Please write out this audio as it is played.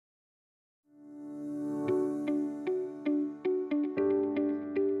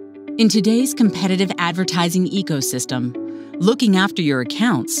In today's competitive advertising ecosystem, looking after your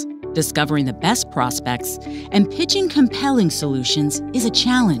accounts, discovering the best prospects, and pitching compelling solutions is a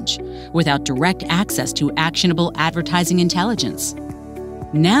challenge without direct access to actionable advertising intelligence.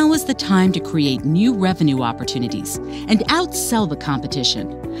 Now is the time to create new revenue opportunities and outsell the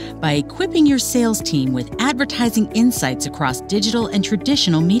competition by equipping your sales team with advertising insights across digital and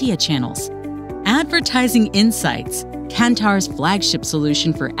traditional media channels. Advertising Insights, Kantar's flagship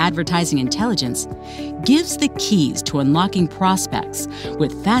solution for advertising intelligence, gives the keys to unlocking prospects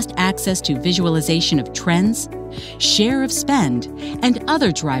with fast access to visualization of trends, share of spend, and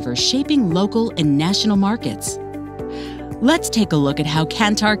other drivers shaping local and national markets. Let's take a look at how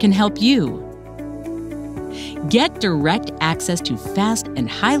Kantar can help you. Get direct access to fast and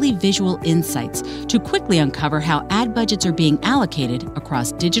highly visual insights to quickly uncover how ad budgets are being allocated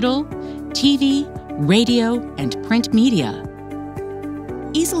across digital, TV, radio, and print media.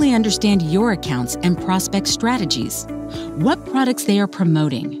 Easily understand your accounts and prospect strategies, what products they are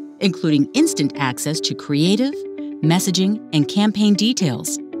promoting, including instant access to creative, messaging, and campaign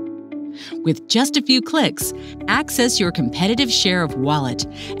details. With just a few clicks, access your competitive share of wallet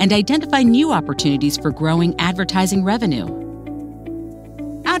and identify new opportunities for growing advertising revenue.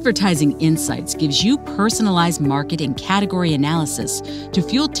 Advertising Insights gives you personalized market and category analysis to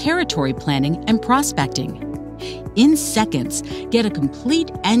fuel territory planning and prospecting. In seconds, get a complete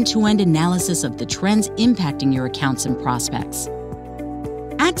end-to-end analysis of the trends impacting your accounts and prospects.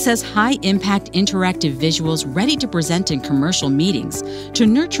 Access high-impact interactive visuals ready to present in commercial meetings to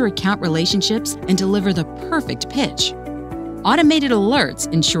nurture account relationships and deliver the perfect pitch. Automated alerts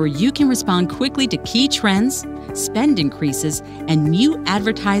ensure you can respond quickly to key trends, spend increases, and new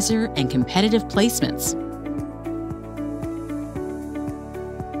advertiser and competitive placements.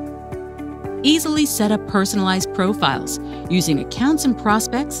 Easily set up personalized profiles using accounts and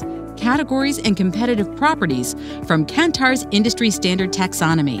prospects, categories, and competitive properties from Kantar's industry-standard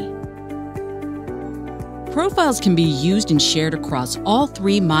taxonomy. Profiles can be used and shared across all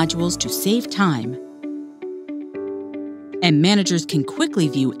three modules to save time. And managers can quickly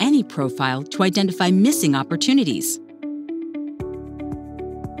view any profile to identify missing opportunities.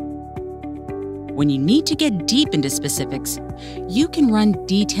 When you need to get deep into specifics, you can run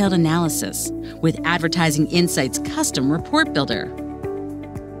detailed analysis with Advertising Insights Custom Report Builder.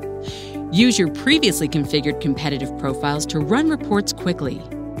 Use your previously configured competitive profiles to run reports quickly.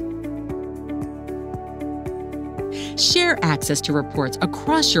 Share access to reports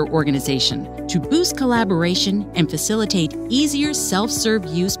across your organization to boost collaboration and facilitate easier self-serve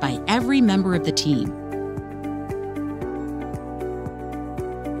use by every member of the team.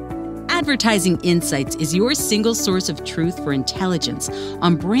 Advertising Insights is your single source of truth for intelligence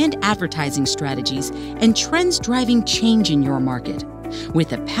on brand advertising strategies and trends driving change in your market, with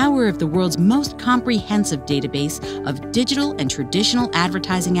the power of the world's most comprehensive database of digital and traditional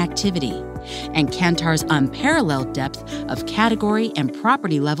advertising activity, and Kantar's unparalleled depth of category and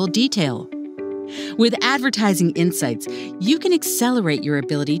property-level detail. With Advertising Insights, you can accelerate your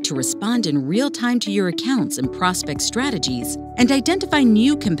ability to respond in real time to your accounts and prospect strategies and identify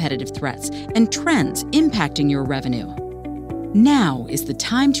new competitive threats and trends impacting your revenue. Now is the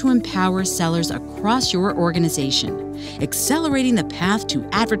time to empower sellers across your organization, accelerating the path to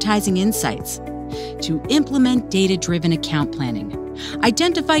Advertising Insights, to implement data-driven account planning,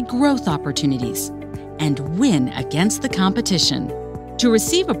 identify growth opportunities, and win against the competition. To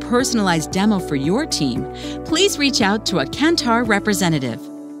receive a personalized demo for your team, please reach out to a Kantar representative.